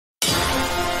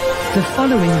The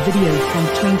following video from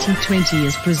 2020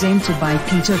 is presented by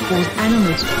Peter Ford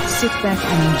Animate. Sit back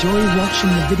and enjoy watching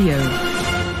the video.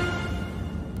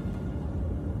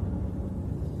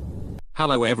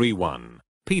 Hello everyone,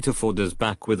 Peter Ford is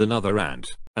back with another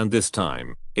rant, and this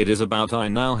time, it is about I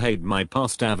now hate my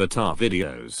past avatar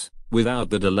videos. Without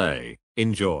the delay,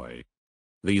 enjoy.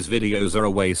 These videos are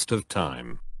a waste of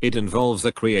time. It involves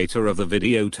the creator of the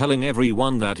video telling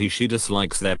everyone that she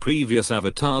dislikes their previous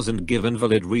avatars and given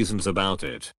valid reasons about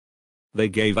it. They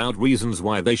gave out reasons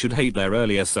why they should hate their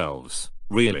earlier selves.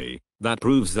 Really, that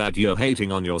proves that you're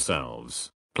hating on yourselves.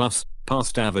 Plus,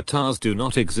 past avatars do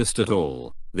not exist at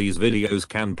all. These videos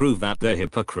can prove that they're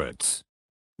hypocrites.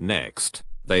 Next,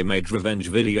 they made revenge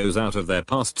videos out of their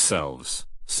past selves.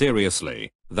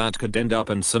 Seriously, that could end up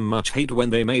in some much hate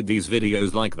when they made these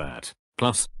videos like that.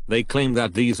 Plus, they claim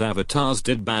that these avatars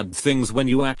did bad things when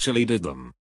you actually did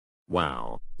them.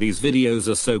 Wow, these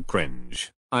videos are so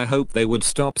cringe. I hope they would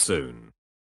stop soon.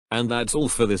 And that's all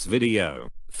for this video.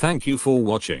 Thank you for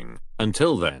watching.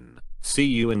 Until then, see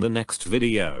you in the next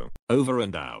video. Over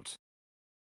and out.